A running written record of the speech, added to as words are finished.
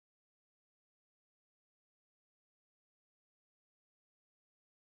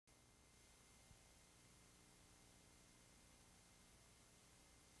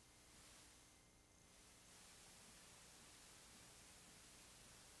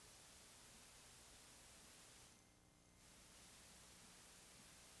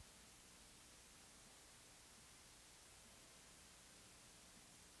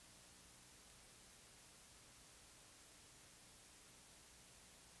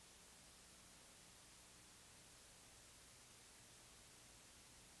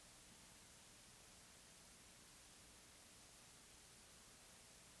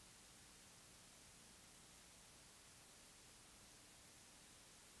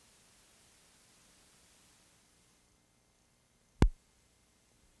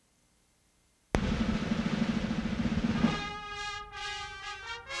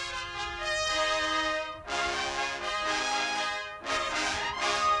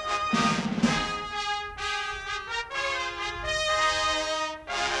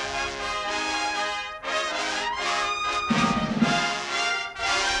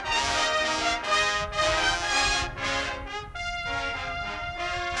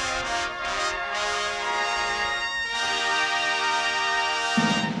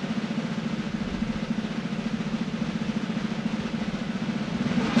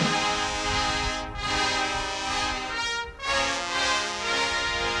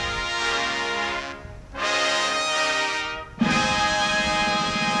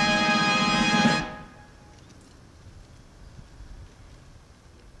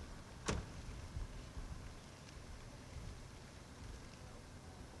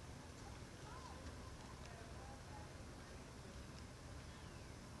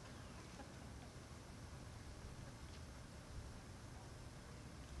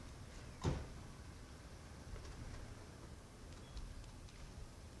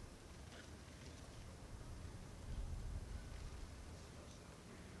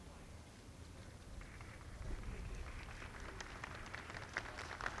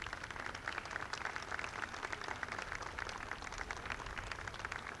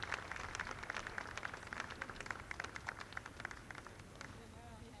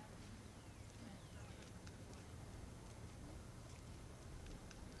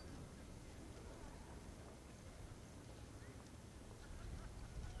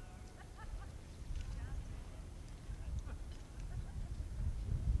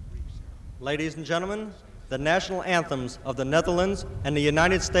Ladies and gentlemen, the national anthems of the Netherlands and the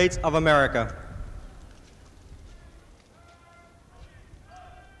United States of America.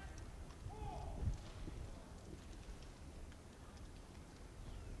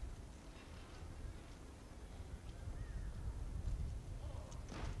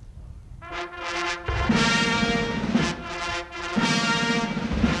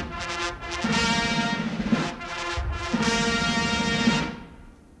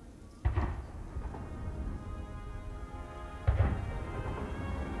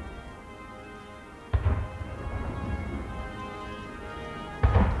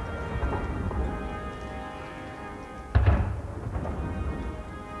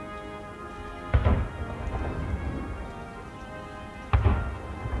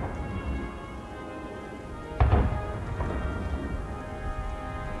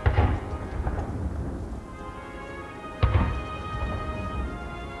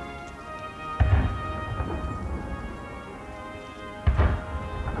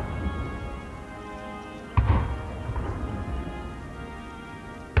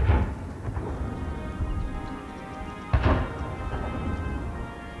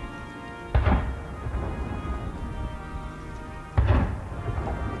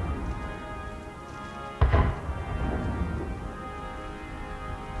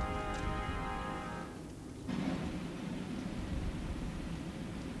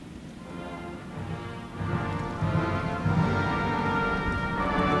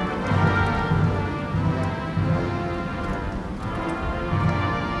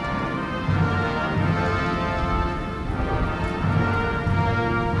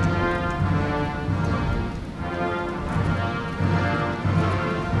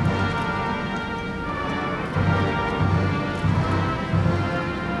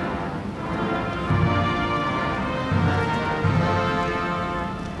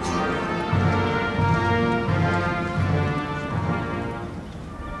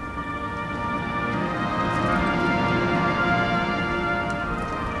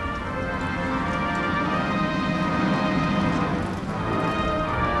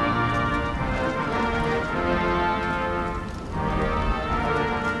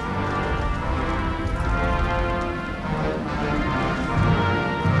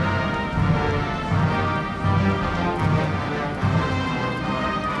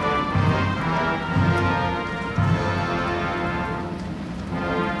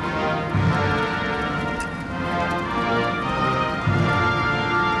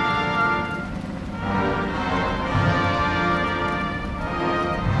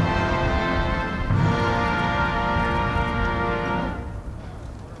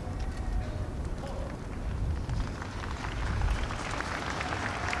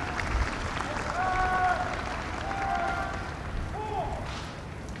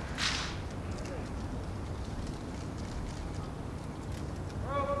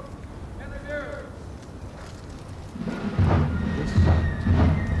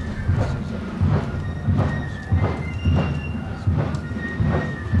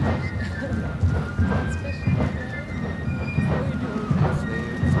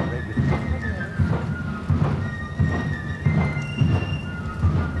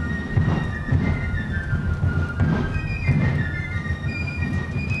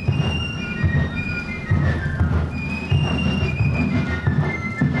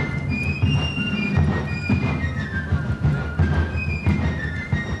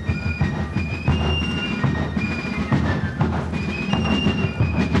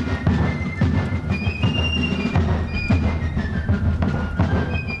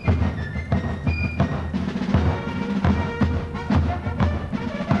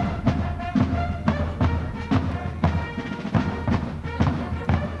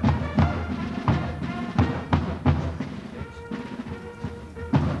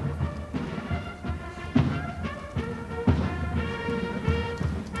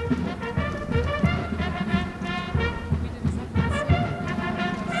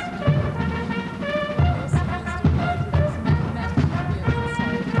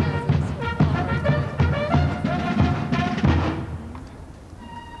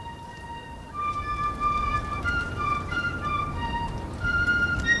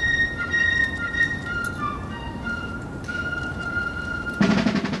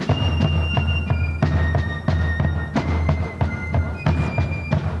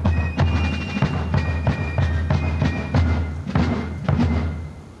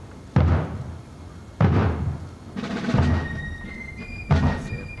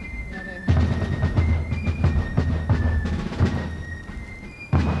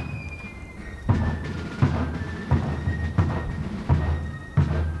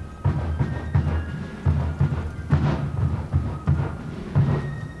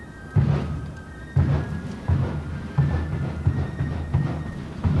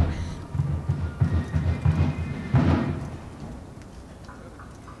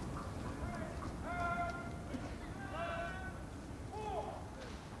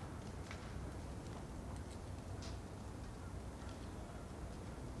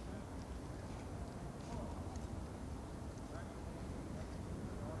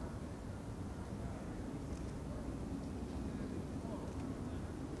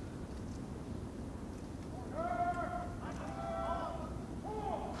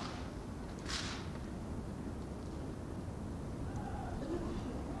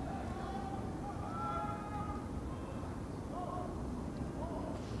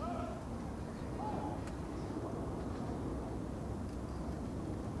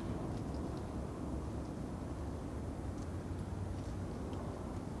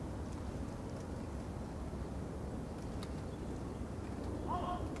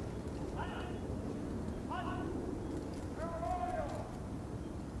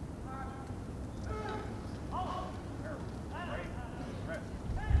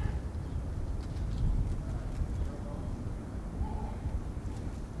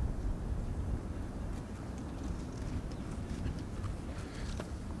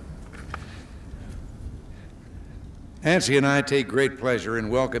 Nancy and I take great pleasure in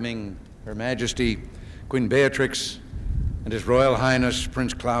welcoming Her Majesty Queen Beatrix and His Royal Highness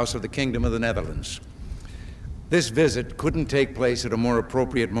Prince Claus of the Kingdom of the Netherlands. This visit couldn't take place at a more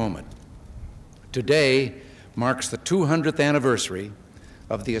appropriate moment. Today marks the 200th anniversary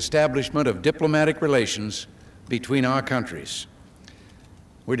of the establishment of diplomatic relations between our countries.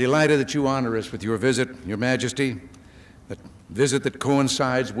 We're delighted that you honor us with your visit, Your Majesty, a visit that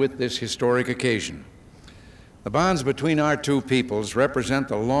coincides with this historic occasion. The bonds between our two peoples represent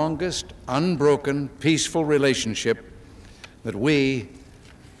the longest, unbroken, peaceful relationship that we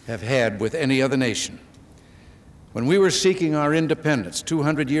have had with any other nation. When we were seeking our independence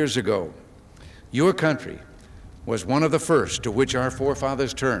 200 years ago, your country was one of the first to which our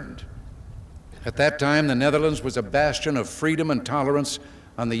forefathers turned. At that time, the Netherlands was a bastion of freedom and tolerance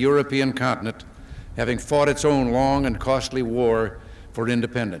on the European continent, having fought its own long and costly war for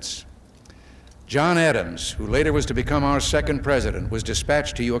independence. John Adams, who later was to become our second president, was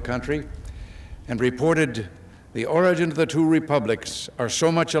dispatched to your country and reported the origin of the two republics are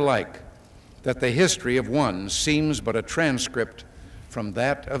so much alike that the history of one seems but a transcript from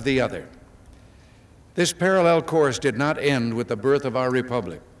that of the other. This parallel course did not end with the birth of our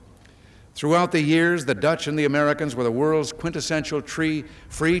republic. Throughout the years, the Dutch and the Americans were the world's quintessential free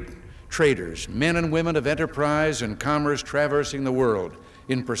traders, men and women of enterprise and commerce traversing the world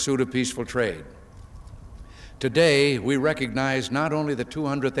in pursuit of peaceful trade. Today, we recognize not only the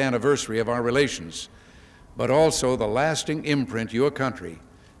 200th anniversary of our relations, but also the lasting imprint your country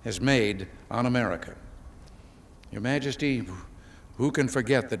has made on America. Your Majesty, who can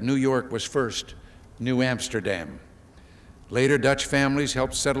forget that New York was first New Amsterdam? Later, Dutch families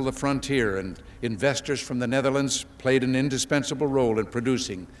helped settle the frontier, and investors from the Netherlands played an indispensable role in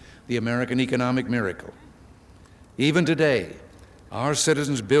producing the American economic miracle. Even today, our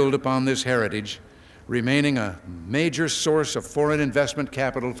citizens build upon this heritage, remaining a major source of foreign investment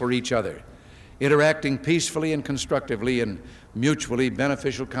capital for each other, interacting peacefully and constructively in mutually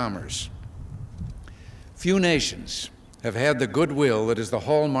beneficial commerce. Few nations have had the goodwill that is the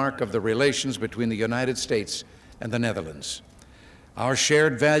hallmark of the relations between the United States and the Netherlands. Our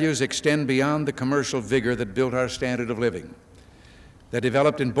shared values extend beyond the commercial vigor that built our standard of living. They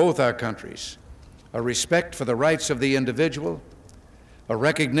developed in both our countries a respect for the rights of the individual, a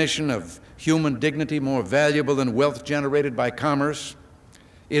recognition of human dignity more valuable than wealth generated by commerce,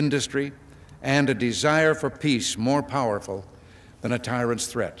 industry, and a desire for peace more powerful than a tyrant's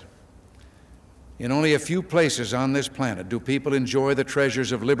threat. In only a few places on this planet do people enjoy the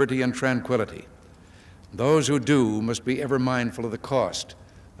treasures of liberty and tranquility. Those who do must be ever mindful of the cost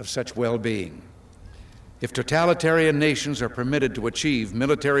of such well-being. If totalitarian nations are permitted to achieve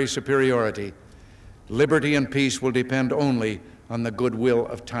military superiority, liberty and peace will depend only on the goodwill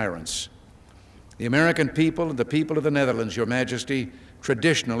of tyrants. The American people and the people of the Netherlands, Your Majesty,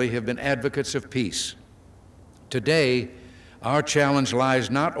 traditionally have been advocates of peace. Today, our challenge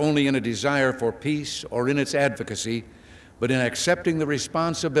lies not only in a desire for peace or in its advocacy, but in accepting the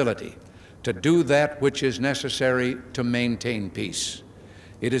responsibility to do that which is necessary to maintain peace.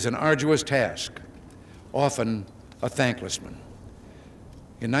 It is an arduous task, often a thankless one.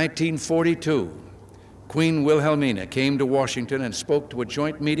 In 1942, Queen Wilhelmina came to Washington and spoke to a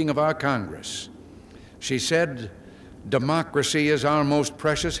joint meeting of our Congress. She said, "Democracy is our most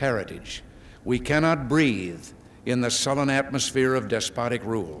precious heritage. We cannot breathe in the sullen atmosphere of despotic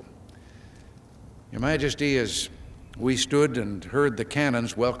rule." Your Majesty, as we stood and heard the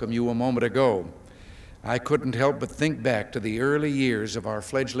cannons welcome you a moment ago, I couldn't help but think back to the early years of our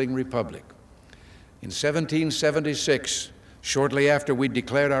fledgling republic. In 1776, shortly after we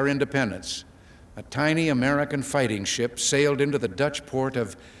declared our independence, a tiny American fighting ship sailed into the Dutch port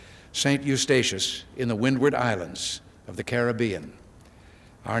of St. Eustatius in the Windward Islands of the Caribbean,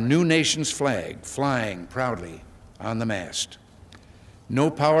 our new nation's flag flying proudly on the mast. No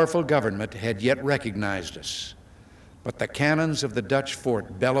powerful government had yet recognized us, but the cannons of the Dutch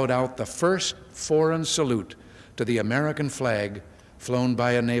fort bellowed out the first foreign salute to the American flag flown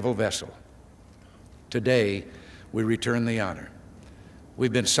by a naval vessel. Today, we return the honor.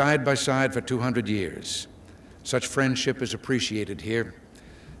 We've been side by side for 200 years. Such friendship is appreciated here.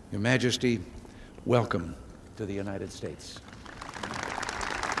 Your Majesty, welcome to the United States.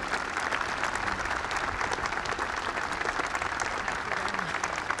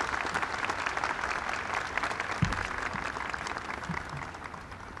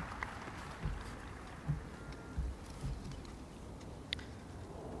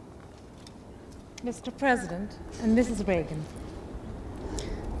 Mr. President and Mrs. Reagan,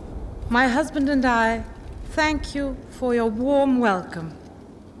 my husband and I thank you for your warm welcome.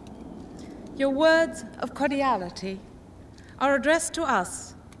 Your words of cordiality are addressed to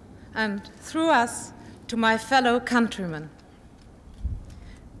us, and through us, to my fellow countrymen.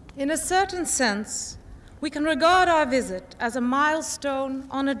 In a certain sense, we can regard our visit as a milestone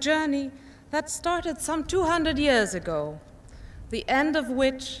on a journey that started some 200 years ago, the end of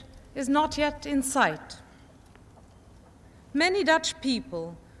which is not yet in sight. Many Dutch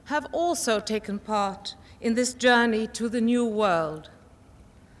people have also taken part in this journey to the New World.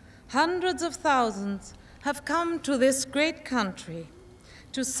 Hundreds of thousands have come to this great country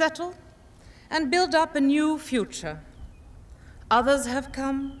to settle and build up a new future. Others have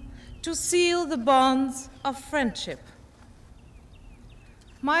come to seal the bonds of friendship.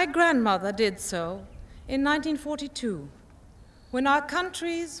 My grandmother did so in 1942, when our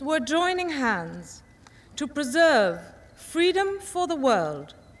countries were joining hands to preserve freedom for the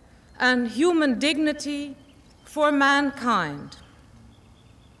world and human dignity for mankind.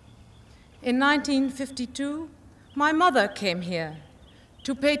 In 1952, my mother came here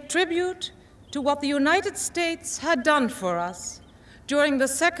to pay tribute to what the United States had done for us during the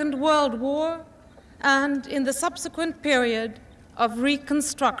Second World War and in the subsequent period of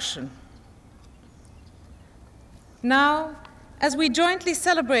Reconstruction. Now, as we jointly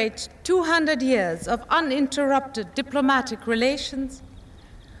celebrate 200 years of uninterrupted diplomatic relations,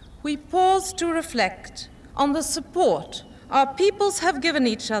 we pause to reflect on the support our peoples have given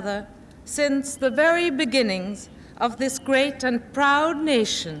each other since the very beginnings of this great and proud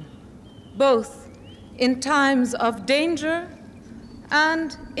nation, both in times of danger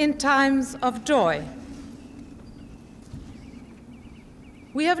and in times of joy.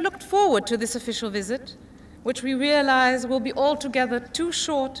 We have looked forward to this official visit, which we realize will be altogether too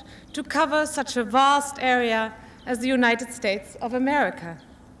short to cover such a vast area as the United States of America.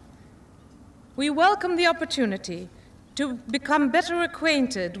 We welcome the opportunity to become better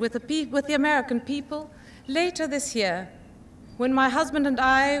acquainted with the American people later this year, when my husband and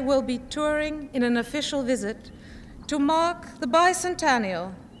I will be touring in an official visit to mark the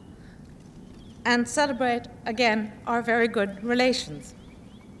bicentennial and celebrate again our very good relations.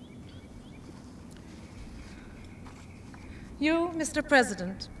 You, Mr.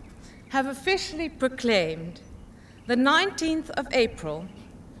 President, have officially proclaimed the 19th of April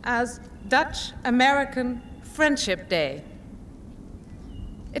as Dutch-American Friendship Day.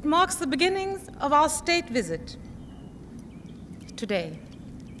 It marks the beginnings of our state visit today,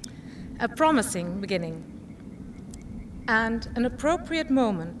 a promising beginning and an appropriate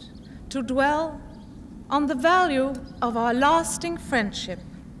moment to dwell on the value of our lasting friendship,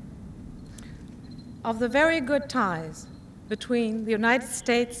 of the very good ties between the United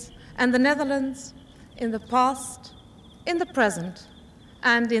States and the Netherlands in the past, in the present,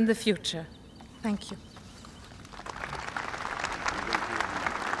 and in the future. Thank you.